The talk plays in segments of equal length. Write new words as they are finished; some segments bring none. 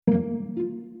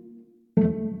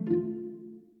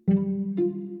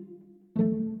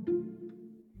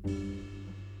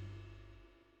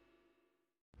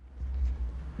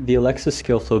the Alexa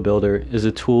Skillflow Builder is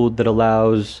a tool that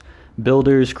allows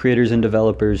builders, creators, and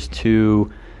developers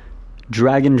to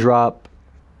drag and drop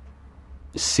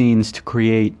scenes to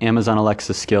create Amazon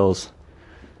Alexa skills.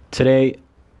 Today,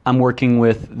 I'm working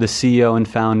with the CEO and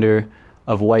founder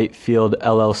of Whitefield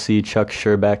LLC, Chuck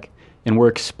Scherbeck, and we're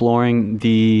exploring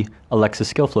the Alexa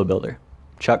Skillflow Builder.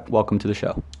 Chuck, welcome to the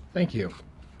show. Thank you.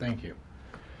 Thank you.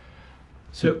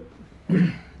 So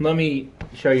let me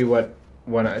show you what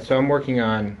I'm working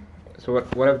on. So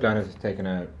what I've done is taken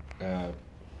a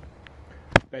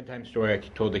bedtime story I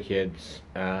told the kids.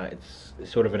 It's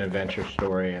sort of an adventure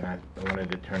story, and I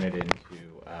wanted to turn it into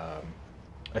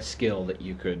a skill that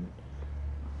you could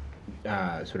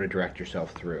sort of direct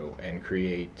yourself through and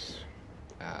create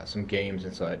some games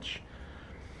and such.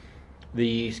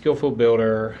 The Skillflow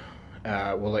Builder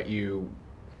will let you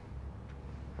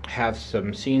have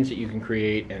some scenes that you can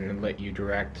create and let you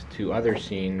direct to other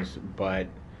scenes, but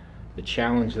the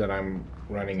challenge that I'm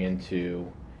running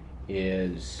into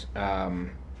is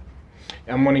I'm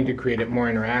wanting to create it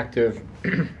more interactive.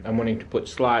 I'm wanting to put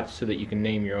slots so that you can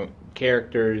name your own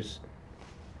characters.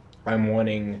 I'm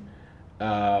wanting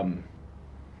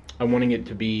it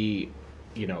to be,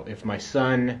 if my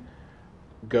son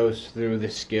goes through the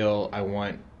skill, I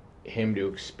want him to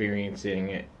experiencing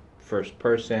it first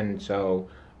person, so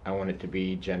I want it to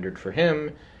be gendered for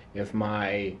him. If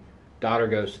my daughter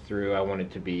goes through, I want it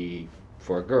to be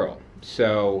for a girl.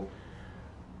 So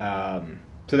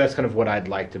that's kind of what I'd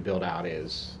like to build out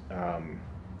is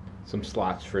some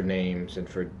slots for names and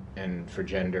for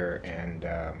gender and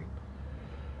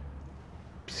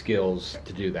skills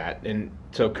to do that. And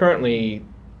so currently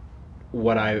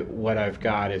what I've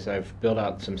got is I've built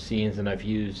out some scenes, and I've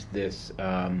used this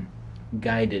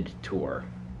guided tour.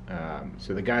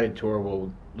 So the guided tour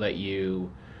will let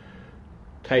you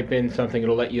type in something.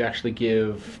 It'll let you actually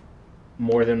give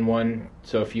more than one.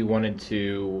 So if you wanted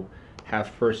to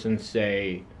have persons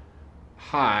say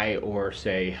hi or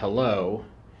say hello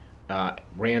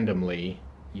randomly,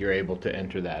 you're able to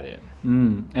enter that in.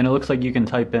 And it looks like you can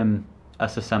type in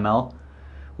SSML,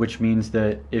 which means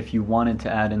that if you wanted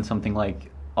to add in something like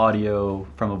audio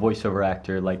from a voiceover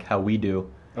actor, like how we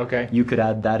do, okay, you could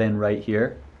add that in right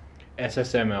here.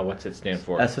 SSML, what's it stand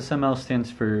for? SSML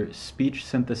stands for Speech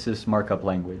Synthesis Markup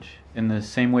Language. In the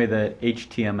same way that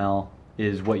HTML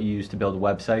is what you use to build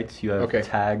websites, you have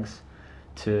tags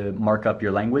to mark up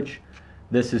your language.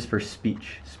 This is for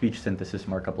speech synthesis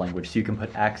markup language. So you can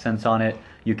put accents on it,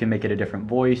 you can make it a different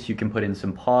voice, you can put in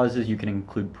some pauses, you can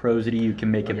include prosody, you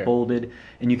can make it bolded,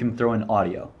 and you can throw in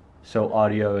audio. So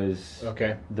audio is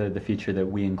the feature that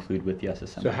we include with the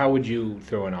SSML. So how would you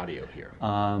throw in audio here?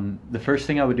 The first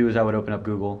thing I would do is I would open up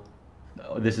Google.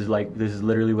 This is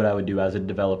literally what I would do as a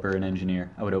developer and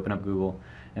engineer. I would open up Google,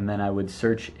 and then I would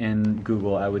search in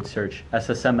Google. I would search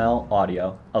SSML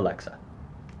audio Alexa.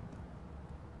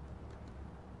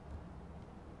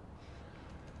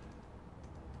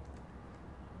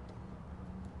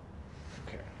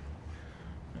 Okay.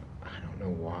 I don't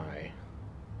know why.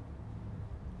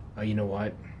 Oh, you know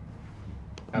what?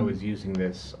 I was using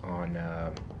this on.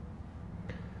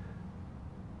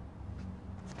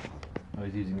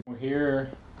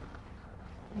 Here.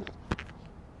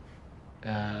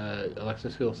 Alexa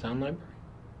Skill Sound Library.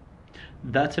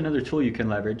 That's another tool you can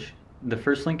leverage. The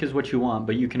first link is what you want,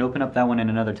 but you can open up that one in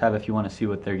another tab if you want to see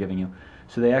what they're giving you.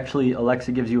 So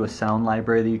Alexa gives you a sound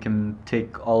library that you can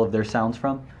take all of their sounds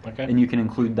from, and you can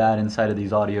include that inside of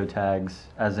these audio tags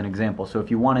as an example. So if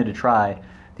you wanted to try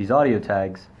these audio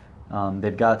tags,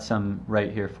 they've got some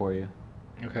right here for you.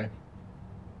 Okay.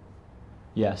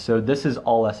 Yeah, so this is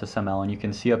all SSML, and you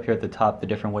can see up here at the top the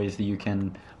different ways that you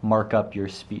can mark up your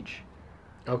speech.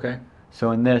 Okay.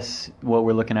 So in this, what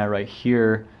we're looking at right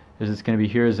here is it's going to be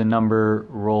here's a number,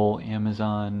 role,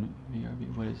 Amazon,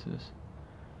 VRV, what is this?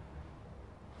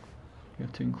 You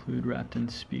have to include wrapped in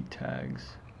speak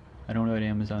tags. I don't know what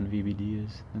Amazon VBD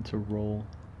is. That's a role.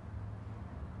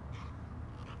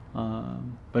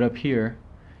 But up here,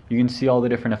 you can see all the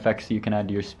different effects that you can add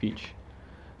to your speech.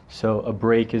 So a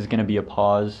break is going to be a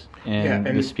pause in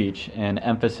the speech, and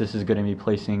emphasis is going to be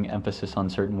placing emphasis on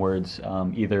certain words,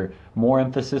 either more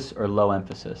emphasis or low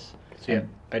emphasis. So yeah,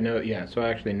 I know. Yeah, so I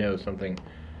actually know something.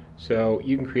 So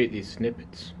you can create these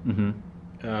snippets, and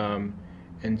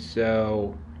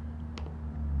so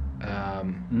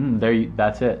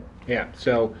that's it. Yeah.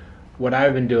 So what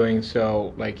I've been doing,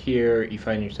 so like here, you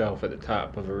find yourself at the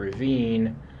top of a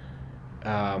ravine.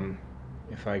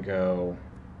 If I go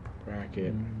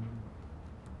bracket.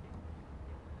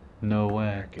 No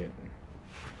way.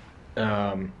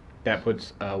 That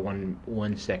puts a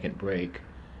 1 second break,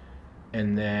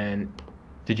 and then.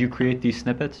 Did you create these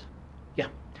snippets? Yeah.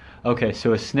 Okay,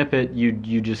 so a snippet,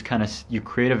 you just kind of you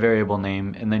create a variable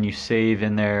name and then you save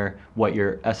in there what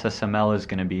your SSML is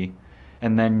going to be,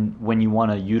 and then when you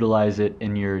want to utilize it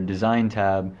in your design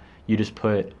tab, you just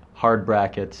put hard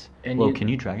brackets. And Whoa, can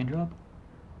you drag and drop?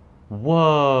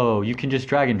 Whoa, you can just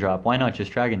drag and drop. Why not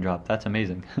just drag and drop? That's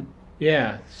amazing.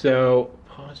 Yeah. So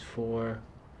pause for.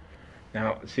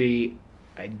 Now, see,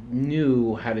 I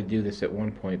knew how to do this at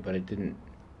one point, but it didn't.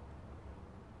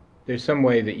 There's some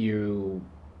way that you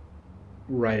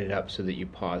write it up so that you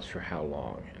pause for how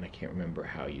long, and I can't remember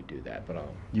how you do that, but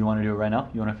I'll. You want to do it right now?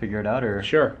 You want to figure it out, or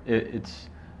Sure. It's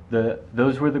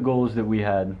those were the goals that we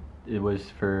had. It was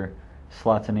for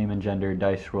slots of name and gender,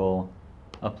 dice roll,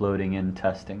 uploading, and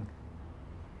testing.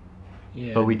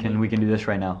 Yeah. But we can do this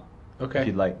right now. Okay. If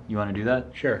you'd like. You want to do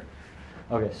that? Sure.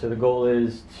 Okay. So the goal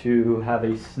is to have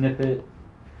a snippet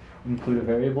include a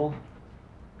variable.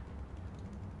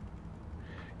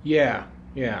 Yeah.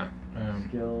 Yeah.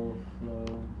 Skill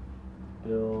flow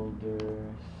builder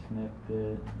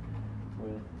snippet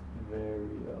with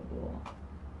variable.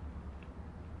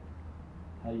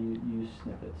 How do you use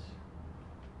snippets?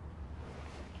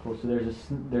 Cool. So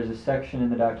there's a section in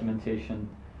the documentation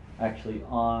actually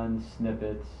on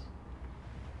snippets,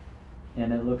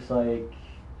 and it looks like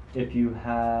if you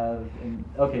have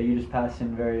okay, you just pass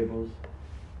in variables,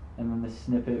 and then the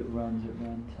snippet runs at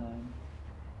runtime.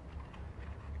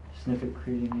 Snippet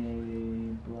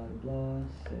creating a blah blah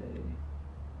say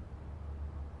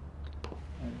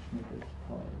add snippets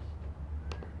pause.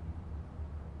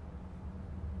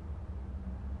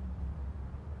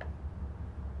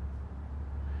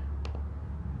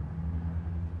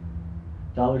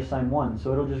 $1,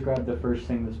 so it'll just grab the first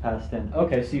thing that's passed in.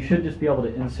 Okay, so you should just be able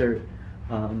to insert.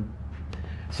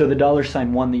 So the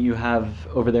 $1 that you have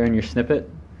over there in your snippet.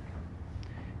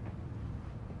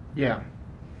 Yeah.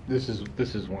 This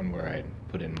is one where I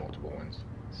put in multiple ones.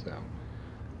 So,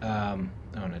 oh, and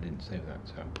I didn't save that.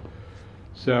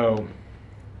 So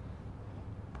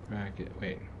bracket.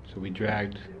 Wait. So we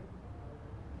dragged.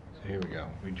 So here we go.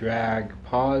 We drag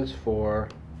pause for.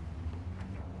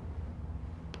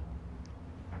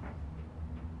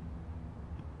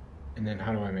 And then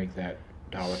how do I make that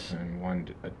 $1 a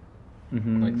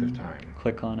length of time?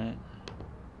 Click on it.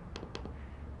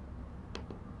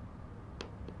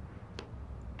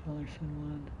 $1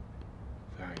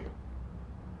 Value.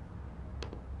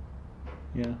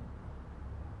 Yeah.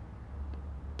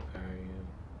 Value.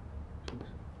 Oops.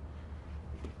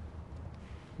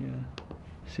 Yeah.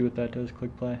 See what that does.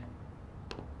 Click play.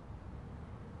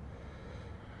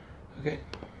 Okay.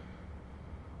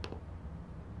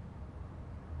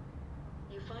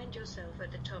 You find yourself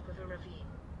at the top of a ravine.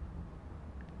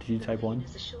 Did you type 1?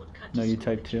 Is a shortcut No, to you school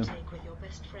typed that 2. you take with your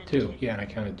best friend 2. Yeah, and I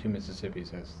counted 2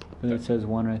 Mississippis as. But it says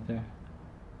 1 right there.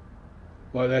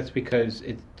 Well, that's because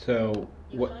it's so.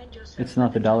 You What? find yourself It's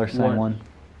not the at top $1. One.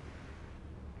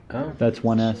 Oh. That's of a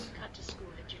 1S. shortcut to school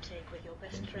that you take with your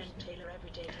best friend Taylor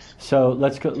every day to school. So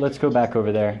let's go back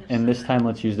over there, and this time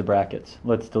let's use the brackets.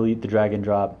 Let's delete the drag and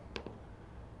drop.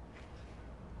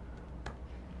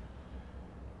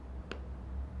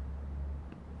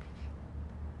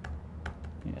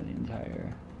 Yeah, the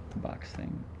entire box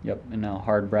thing. Yep, and now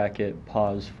hard bracket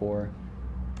pause for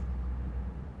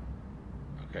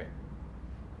Okay.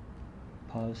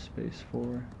 pause space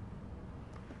 4.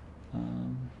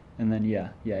 And then yeah,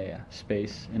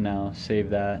 space, and now save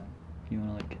that. If you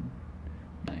want to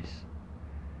nice.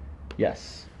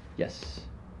 Yes. You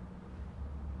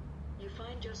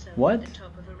find yourself What? at the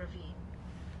top of a ravine.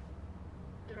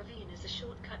 The ravine is a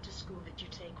shortcut to school that you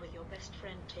take with your best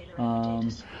friend Taylor every day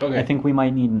to school. Okay. I think we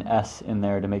might need an S in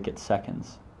there to make it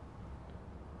seconds.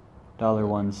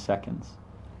 $1 seconds.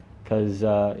 Because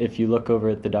if you look over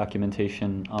at the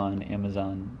documentation on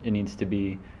Amazon, it needs to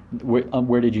be.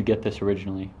 Where did you get this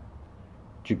originally?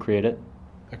 Did you create it?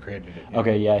 I created it. Yeah.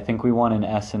 Okay, yeah, I think we want an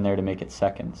S in there to make it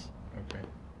seconds. Okay.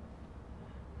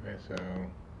 Okay, so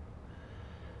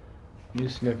new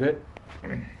snippet.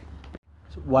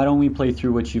 So why don't we play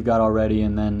through what you've got already,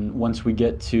 and then once we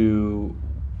get to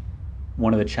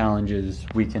one of the challenges,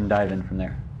 we can dive in from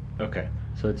there. Okay.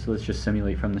 So let's just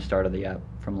simulate from the start of the app,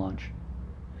 from launch.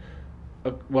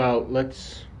 Well, let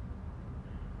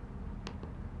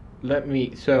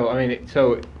me. So I mean,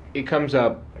 so it comes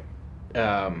up.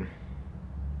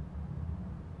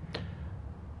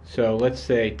 So let's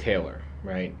say Taylor,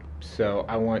 right? So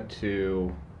I want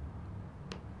to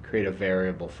create a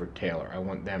variable for Taylor. I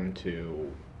want them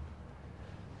to.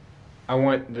 I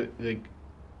want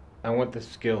I want the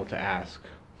skill to ask.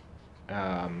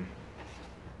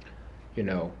 You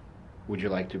know, would you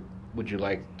like to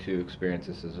experience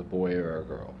this as a boy or a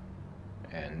girl?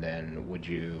 And then would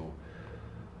you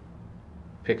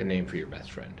pick a name for your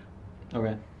best friend.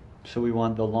 Okay. So we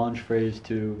want the launch phrase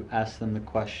to ask them the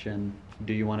question,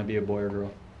 do you want to be a boy or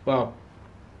girl? Well,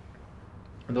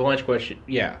 the launch question,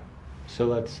 yeah. So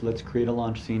let's create a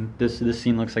launch scene. This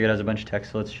scene looks like it has a bunch of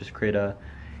text, so let's just create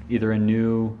either a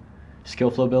new skill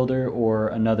flow builder or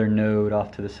another node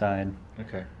off to the side.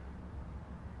 Okay.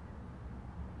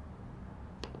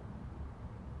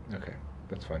 Okay,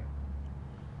 that's fine.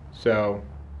 So,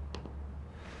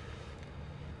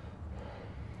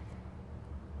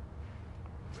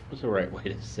 what's the right way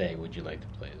to say would you like to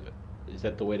play as it? Is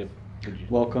that the way to...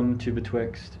 Welcome to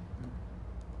Betwixt.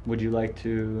 Would you like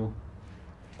to...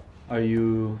 Are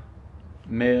you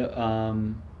male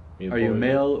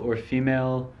or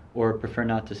female, or prefer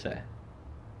not to say?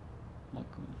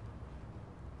 Welcome.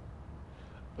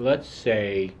 Let's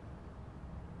say...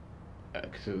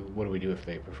 so what do we do if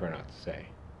they prefer not to say?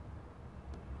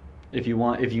 If you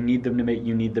need them to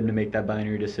make that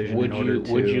binary decision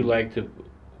Would you like to...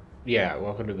 Yeah,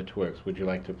 welcome to Betwixt. Would you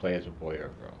like to play as a boy or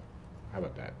a girl? How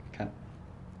about that? Okay.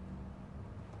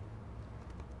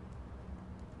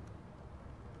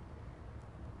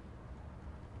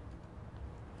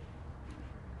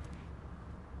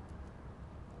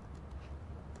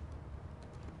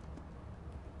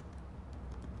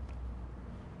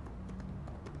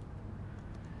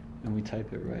 And we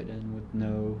type it right in with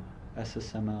no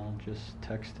SSML, just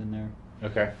text in there.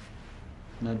 Okay.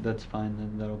 That's fine,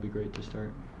 then that'll be great to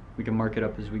start. We can mark it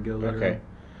up as we go later. Okay.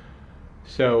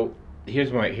 So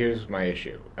here's my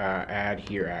issue. Add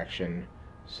here action.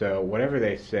 So whatever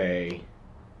they say,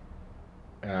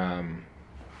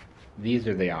 these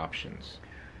are the options.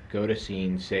 Go to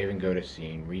scene, save and go to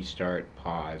scene, restart,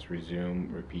 pause, resume,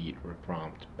 repeat,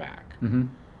 reprompt, back. Mm-hmm.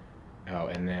 Oh,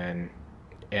 and then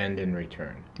end and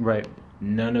return. Right.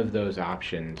 None of those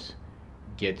options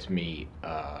gets me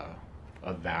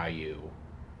a value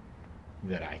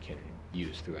that I can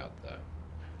use throughout the...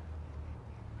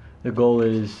 The goal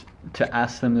is to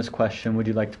ask them this question, would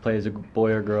you like to play as a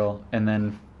boy or girl? And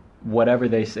then whatever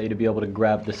they say, to be able to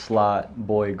grab the slot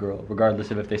boy, girl,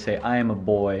 regardless of if they say I am a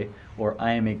boy or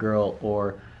I am a girl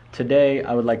or today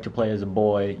I would like to play as a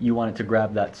boy. You want it to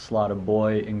grab that slot of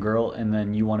boy and girl, and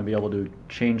then you want to be able to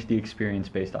change the experience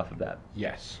based off of that.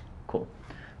 Yes. Cool.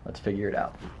 Let's figure it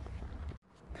out.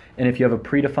 And if you have a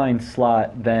predefined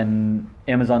slot, then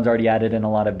Amazon's already added in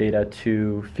a lot of data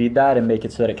to feed that and make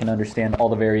it so that it can understand all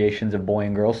the variations of boy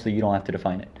and girl, so you don't have to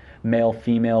define it. Male,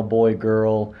 female, boy,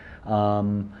 girl.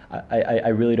 I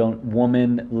really don't.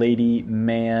 Woman, lady,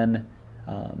 man,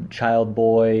 child,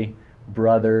 boy,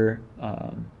 brother.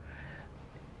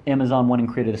 Amazon went and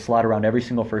created a slot around every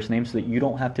single first name so that you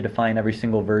don't have to define every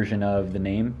single version of the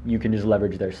name. You can just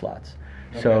leverage their slots.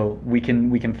 Okay. So we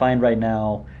can find right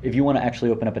now, if you want to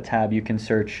actually open up a tab, you can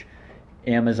search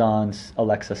Amazon's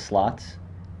Alexa slots,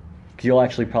 because you'll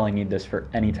actually probably need this for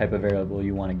any type of variable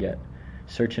you want to get.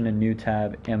 Search in a new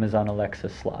tab, Amazon Alexa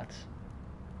slots.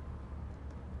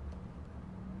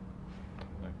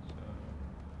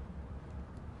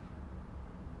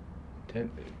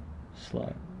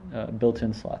 Slot,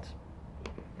 built-in slots.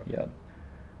 Okay.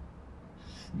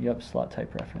 Yep, slot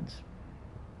type reference.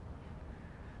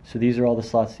 So these are all the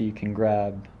slots that you can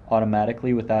grab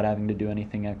automatically without having to do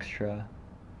anything extra.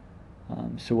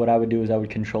 So what I would do is I would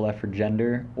Control F for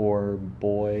gender or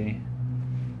boy.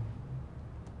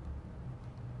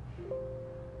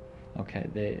 Okay,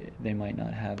 they might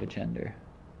not have a gender.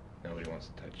 Nobody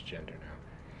wants to touch gender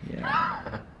now.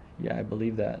 Yeah, yeah, I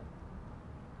believe that.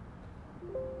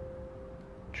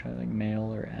 Try like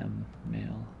male or M,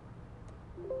 male,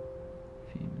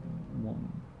 female,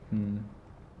 woman.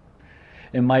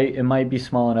 It might be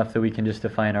small enough that we can just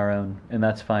define our own, and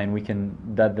that's fine. We can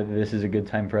this is a good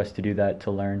time for us to do that,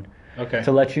 to learn. Okay.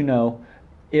 To let you know,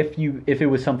 if it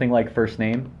was something like first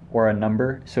name or a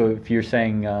number. So if you're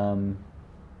saying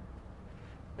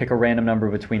pick a random number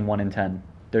between 1 and 10,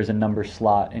 there's a number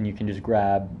slot, and you can just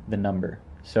grab the number.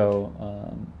 So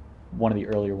one of the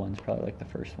earlier ones, probably like the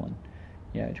first one.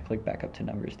 Yeah, just click back up to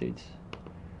number states.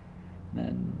 And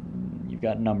then you've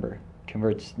got number.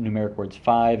 Converts numeric words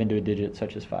 5 into a digit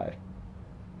such as 5.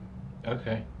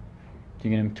 Okay. You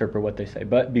can interpret what they say.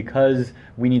 But because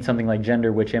we need something like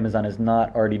gender, which Amazon has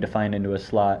not already defined into a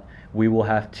slot, we will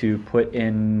have to put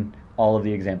in all of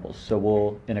the examples. So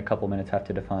we'll, in a couple minutes, have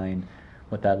to define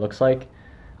what that looks like.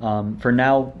 For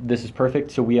now, this is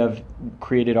perfect. So we have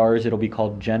created ours. It'll be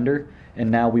called gender. And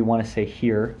now we want to say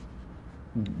here.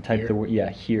 Type here? The word, yeah,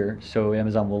 here. So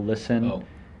Amazon will listen. Oh.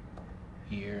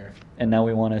 Here. And now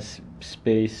we want to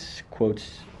space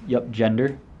quotes. Yep,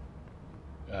 gender.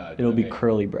 It'll be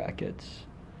curly brackets.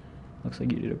 Looks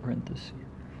like you did a parenthesis.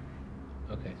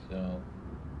 Okay, so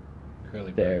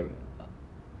Curly There.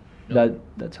 bracket.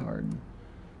 That's hard.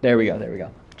 There we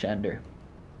go. Gender.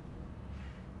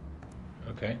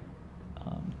 Okay.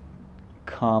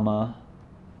 Comma.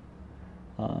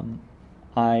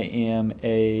 I am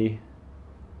a.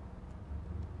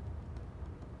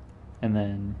 And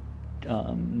then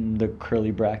the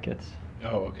curly brackets.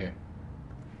 Oh, okay.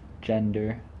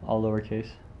 Gender, all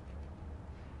lowercase.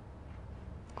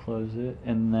 Close it,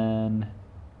 and then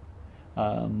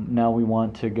now we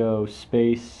want to go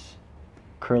space,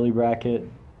 curly bracket,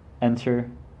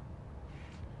 enter.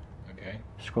 Okay.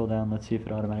 Scroll down, let's see if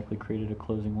it automatically created a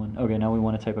closing one. Okay, now we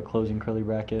want to type a closing curly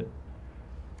bracket.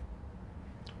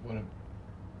 What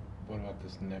about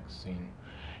this next scene?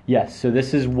 Yes, so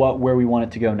this is where we want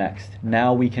it to go next.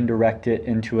 Now we can direct it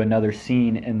into another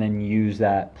scene and then use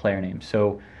that player name.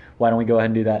 So why don't we go ahead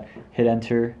and do that? Hit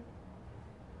enter.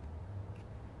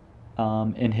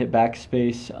 And hit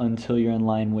backspace until you're in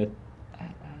line with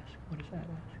ask. What is that?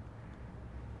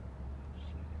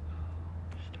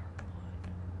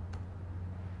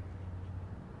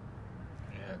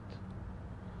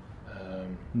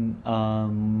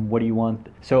 What do you want?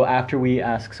 So after we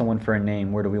ask someone for a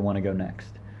name, where do we want to go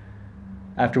next?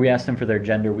 After we ask them for their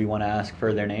gender, we want to ask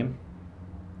for their name?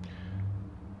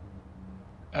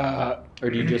 Or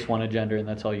do you just want a gender and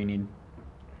that's all you need?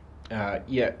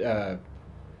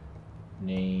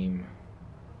 Name,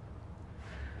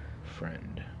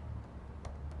 friend.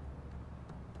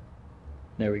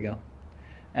 There we go.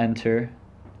 Enter,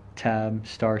 tab,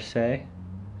 star, say.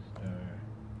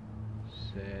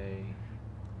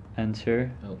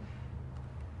 Enter. Oh.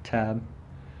 Tab.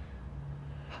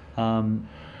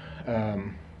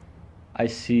 I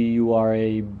see you are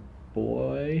a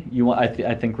boy. You want?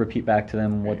 I think repeat back to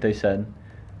them what they said.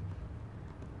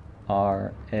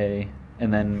 R A,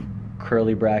 and then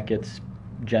curly brackets,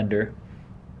 gender,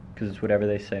 because it's whatever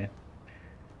they say.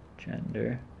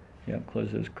 Gender. Yep.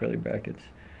 Close those curly brackets.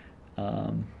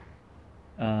 On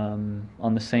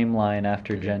the same line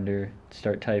after gender,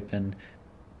 start typing.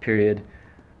 Period.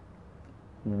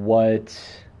 What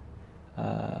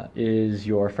is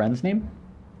your friend's name?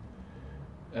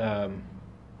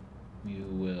 You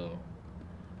will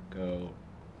go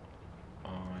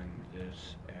on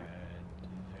this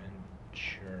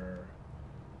adventure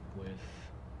with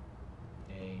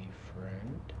a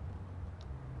friend.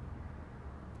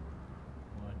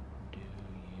 What do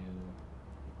you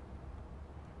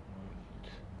want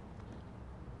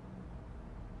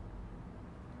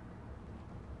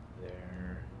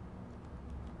their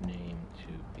name to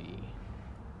be?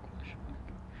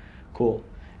 Cool.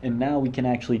 And now we can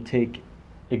actually take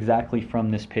exactly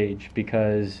from this page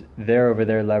because they're over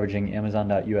there leveraging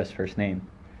Amazon.us first name.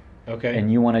 Okay.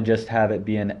 And you want to just have it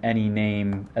be in any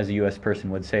name as a US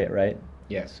person would say it, right?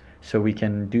 Yes. So we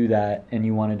can do that, and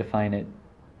you want to define it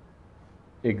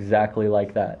exactly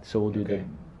like that. So we'll do Okay.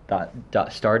 the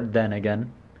dot start then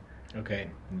again.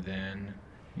 Okay. Then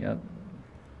Yep.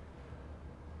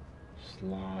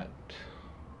 slot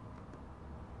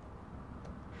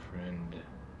friend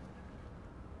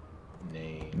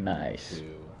name. Nice.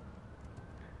 To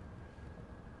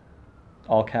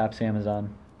All caps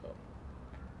Amazon.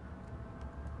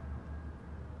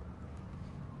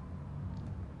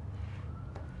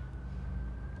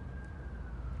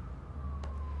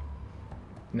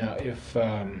 Now, if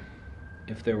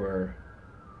there were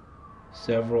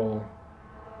several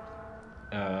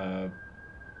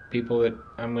people that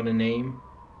I'm going to name,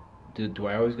 do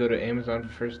I always go to Amazon for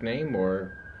first name,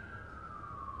 or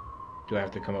do I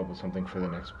have to come up with something for the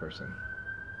next person?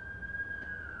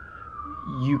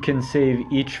 You can save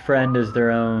each friend as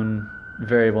their own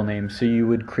variable name. So you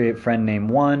would create friend name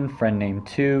 1, friend name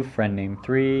 2, friend name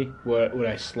 3. Would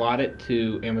I slot it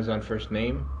to Amazon first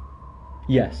name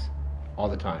Yes. all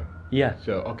the time? Yeah.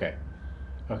 So, okay.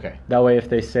 That way if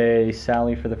they say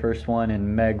Sally for the first one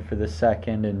and Meg for the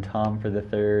second and Tom for the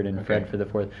third and Fred for the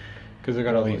fourth. Because I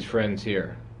got all these friends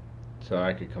here. So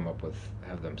I could come up with,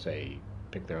 have them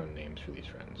pick their own names for these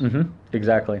friends. Mm-hmm.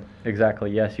 Exactly.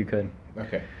 Yes, you could.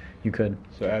 Okay. You could.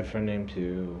 So add friend name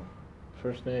to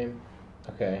first name.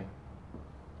 Okay.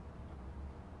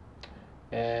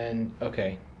 And,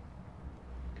 okay.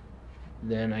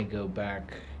 Then I go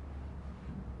back,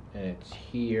 and it's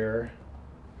here.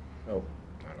 Oh,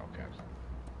 not all caps.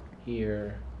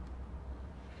 Here.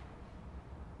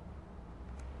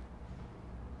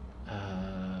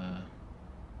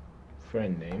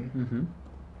 Friend name. Mm-hmm.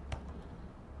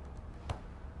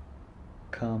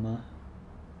 Comma.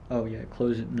 Oh yeah,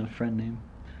 close it in a friend name.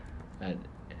 Add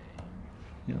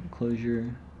Yep, close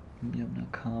your. Yep, now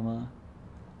comma.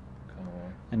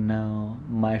 comma. And now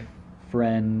my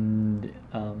friend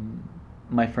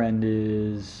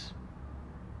is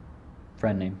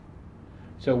friend name.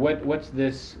 So what's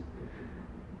this?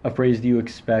 A phrase do you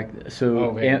expect? So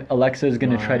Okay. Alexa is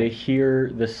going to try to Right.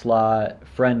 hear the slot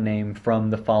friend name from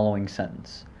the following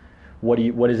sentence. What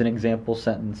is an example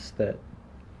sentence that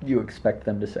you expect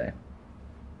them to say?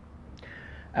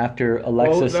 After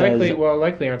Alexa says, likely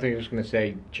aren't they just going to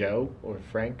say Joe or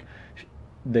Frank?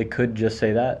 they could just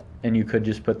say that, and you could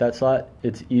just put that slot.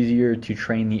 It's easier to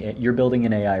train you're building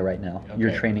an AI right now.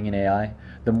 You're Okay. training an AI.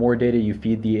 The more data you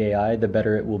feed the AI, the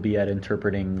better it will be at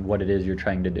interpreting what it is you're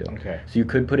trying to do. Okay. So you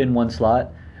could put in one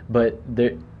slot, but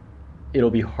it'll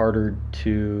be harder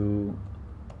to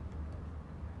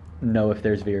know if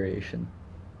there's variation.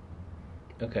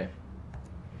 Okay.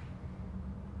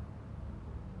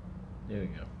 There we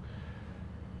go.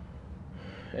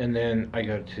 And then I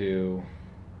go to,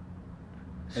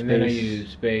 and then I use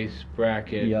space,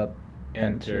 bracket, Yup.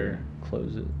 enter,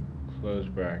 Close it. close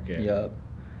bracket. Yup.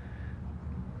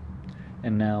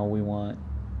 And now we want.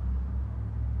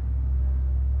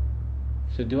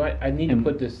 So do I need to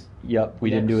put this? Yup, we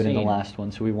didn't do it in the scene. last one.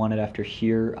 So we want it after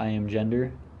here, I am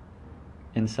gender.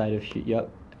 Inside of here, yup,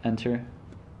 enter.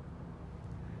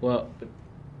 Well,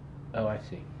 oh, I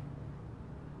see.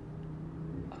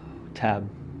 Tab.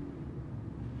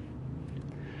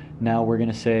 Now we're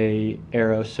gonna say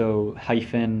arrow, so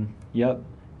hyphen, yup,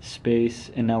 space,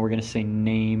 and now we're gonna say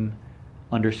name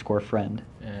underscore friend.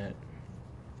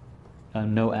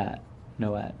 No at,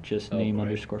 just name right.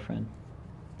 underscore friend.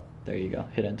 There you go.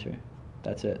 Hit enter.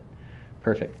 That's it.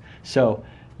 Perfect. So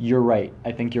you're right.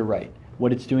 I think you're right.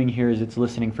 What it's doing here is it's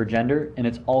listening for gender, and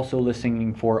it's also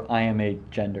listening for I am a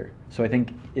gender. So I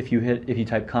think if you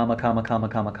type comma, comma, comma,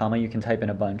 comma, comma, you can type in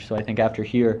a bunch. So I think after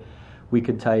here, we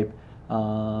could type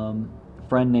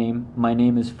friend name. My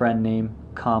name is friend name,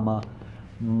 comma.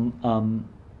 No,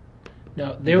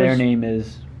 Their name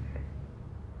is.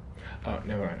 Oh,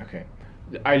 never mind. Okay,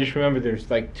 I just remember there's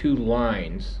like 2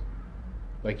 lines.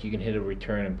 Like you can hit a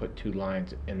return and put 2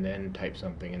 lines and then type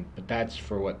something, but that's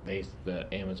for what the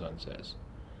Amazon says.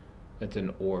 That's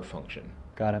an OR function.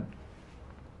 Got it.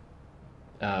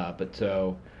 But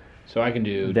so I can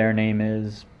do. Their name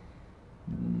is.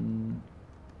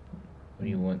 What do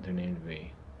you want their name to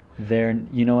be?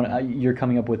 You know what? You're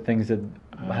coming up with things that.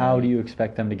 How do you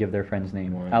expect them to give their friend's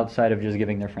name outside of just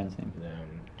giving their friend's name?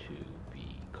 Them to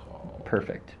be called.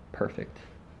 Perfect.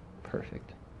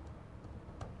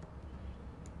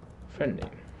 Friend name.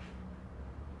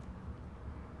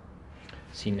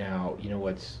 See now, you know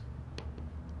what's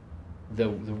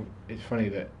it's funny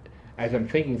that as I'm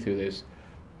thinking through this,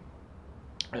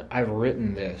 I've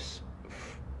written this.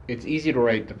 It's easy to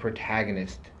write the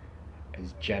protagonist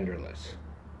as genderless,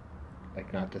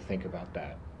 like not to think about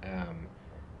that.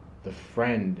 The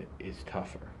friend is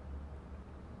tougher,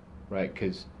 right?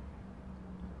 Because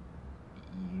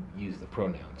you use the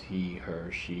pronouns he,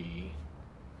 her, she.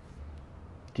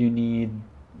 Do you need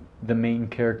the main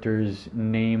character's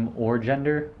name or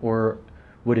gender, or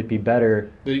would it be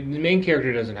better? The main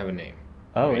character doesn't have a name.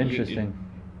 Oh, right? interesting.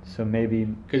 So maybe.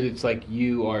 Because it's like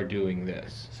you are doing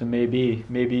this. So maybe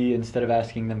instead of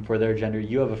asking them for their gender,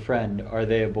 you have a friend. Are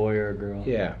they a boy or a girl?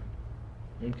 Yeah.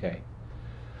 Okay.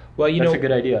 Well, That's a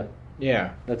good idea.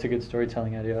 Yeah. That's a good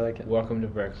storytelling idea. I like it. Welcome to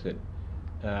Brexit.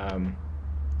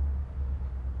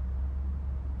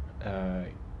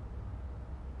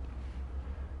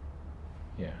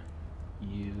 Yeah.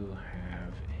 You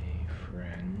have a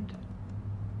friend.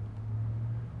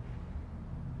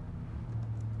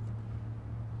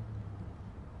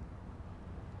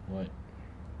 What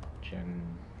gender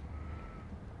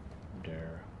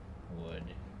would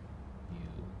you...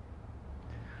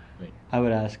 Wait. I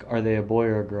would ask, are they a boy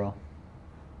or a girl?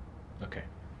 Okay.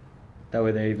 That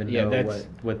way they even know that's-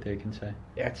 what they can say.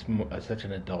 That's such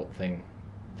an adult thing.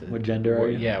 What gender are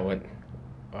you? Yeah, what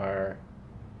are...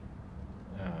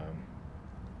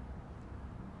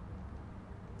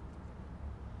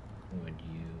 would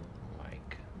you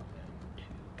like them to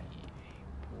be a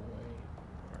boy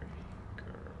or a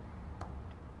girl?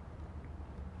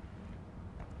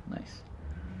 Nice.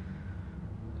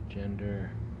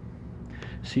 Gender,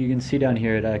 So you can see down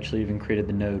here, it actually even created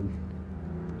the node.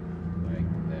 like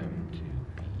them to be.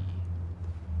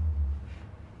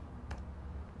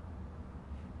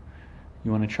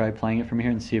 You want to try playing it from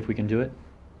here and see if we can do it?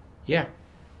 Yeah.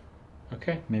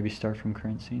 Okay. Maybe start from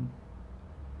current scene.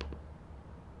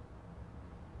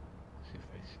 See if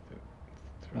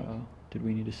they Uh-oh. Did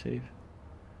we need to save?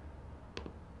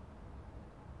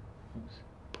 Oops.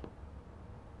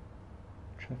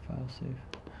 Try file save.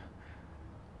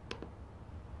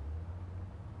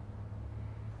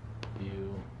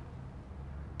 View.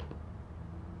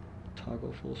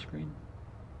 Toggle full screen.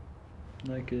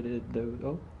 Like it is though.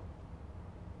 Oh.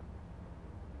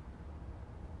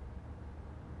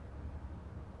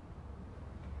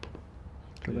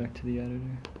 Go back to the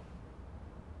editor.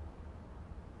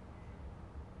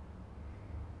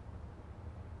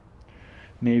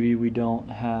 Maybe we don't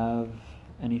have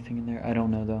anything in there. I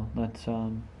don't know though.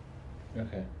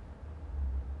 Okay.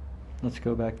 Let's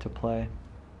go back to play.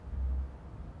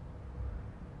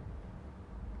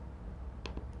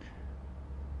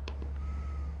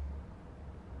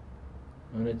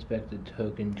 Unexpected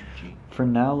token G. For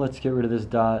now, let's get rid of this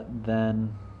dot,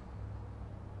 then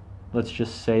let's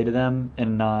just say to them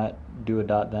and not do a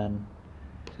dot then.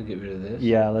 So get rid of this?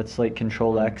 Yeah, let's like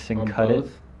Control X and cut both?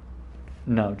 it.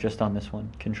 No, just on this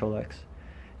one. Control X.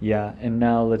 Yeah, and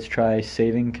now let's try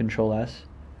saving. Control S.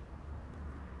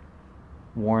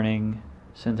 Warning,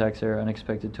 syntax error,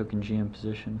 unexpected token G in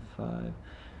position 5.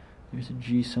 There's a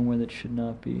G somewhere that should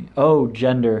not be. Oh,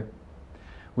 gender.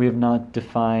 We have not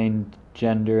defined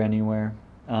gender anywhere.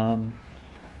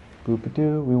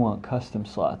 Boop-a-doo, we want custom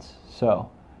slots. So,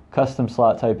 custom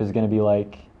slot type is going to be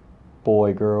like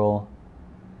boy, girl.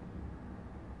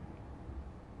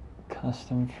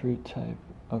 Custom fruit type,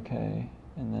 okay.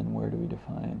 And then where do we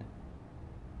define?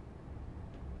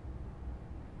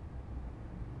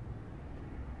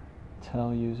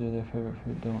 Tell user their favorite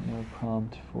fruit, don't know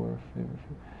prompt for favorite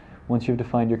fruit. Once you've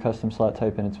defined your custom slot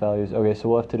type and its values, okay, so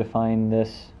we'll have to define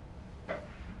this.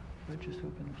 I just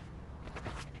opened